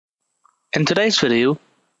In today's video,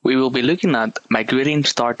 we will be looking at migrating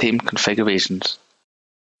StarTeam configurations.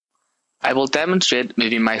 I will demonstrate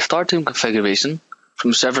moving my StarTeam configuration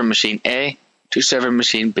from server machine A to server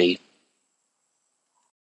machine B.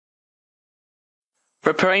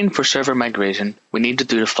 Preparing for server migration, we need to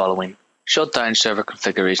do the following: shut down server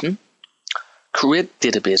configuration, create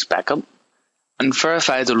database backup, and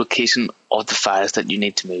verify the location of the files that you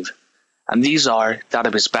need to move. And these are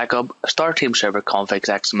database backup, StarTeam server configs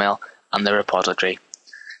XML, and the repository.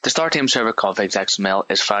 The StarTeam server configs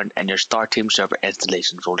XML is found in your StarTeam server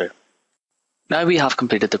installation folder. Now we have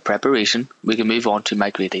completed the preparation, we can move on to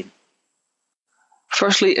migrating.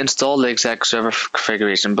 Firstly, install the exact server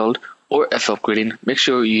configuration build, or if upgrading, make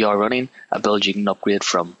sure you are running a build you can upgrade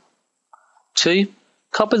from. 2.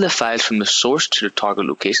 Copy the files from the source to the target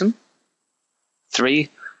location. 3.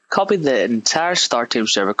 Copy the entire StarTeam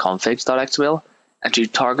server configs.xml into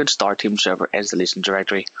target StarTeam server installation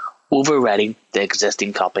directory, overwriting the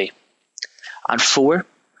existing copy. And 4.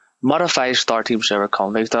 Modify StarTeam server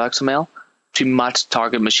configs.xml to match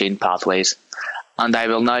target machine pathways, and I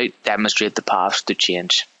will now demonstrate the paths to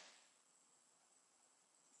change.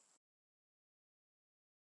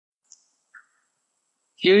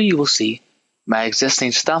 Here you will see my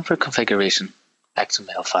existing Stanford configuration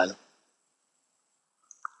XML file.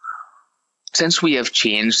 Since we have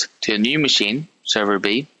changed to a new machine, server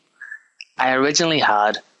B, I originally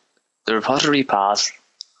had the repository path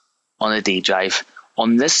on the D drive.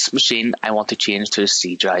 On this machine, I want to change to the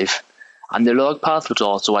C drive, and the log path was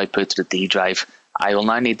also output to the D drive. I will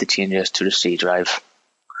now need to change this to the C drive.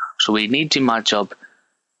 So we need to match up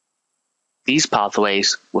these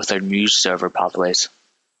pathways with our new server pathways.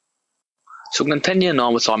 So continuing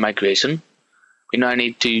on with our migration, we now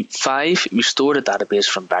need to 5. Restore the database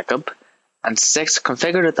from backup, and 6.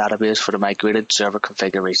 Configure the database for the migrated server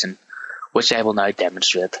configuration, which I will now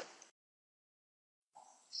demonstrate.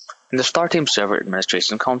 In the StarTeam Server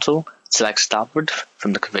Administration console, select Stanford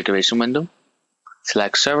from the configuration window,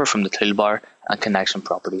 select Server from the toolbar, and Connection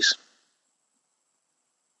Properties.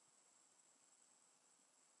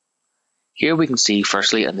 Here we can see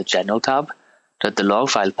firstly in the General tab that the log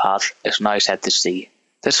file path is now set to C.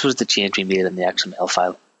 This was the change we made in the XML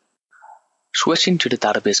file. Switching to the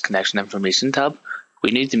Database Connection Information tab,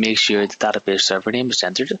 we need to make sure the database server name is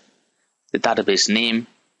entered, the database name,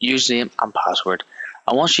 username, and password.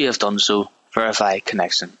 And once you have done so, verify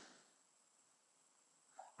connection.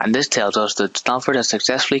 And this tells us that Stanford has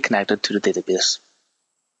successfully connected to the database.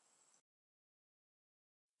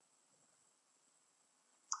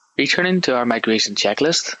 Returning to our migration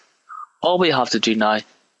checklist, all we have to do now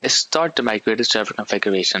is start the migrated server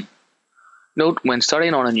configuration. Note, when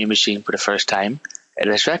starting on a new machine for the first time, it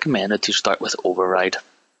is recommended to start with override.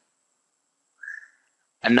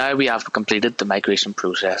 And now we have completed the migration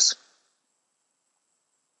process.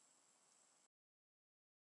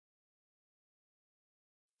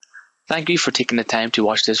 Thank you for taking the time to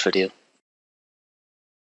watch this video.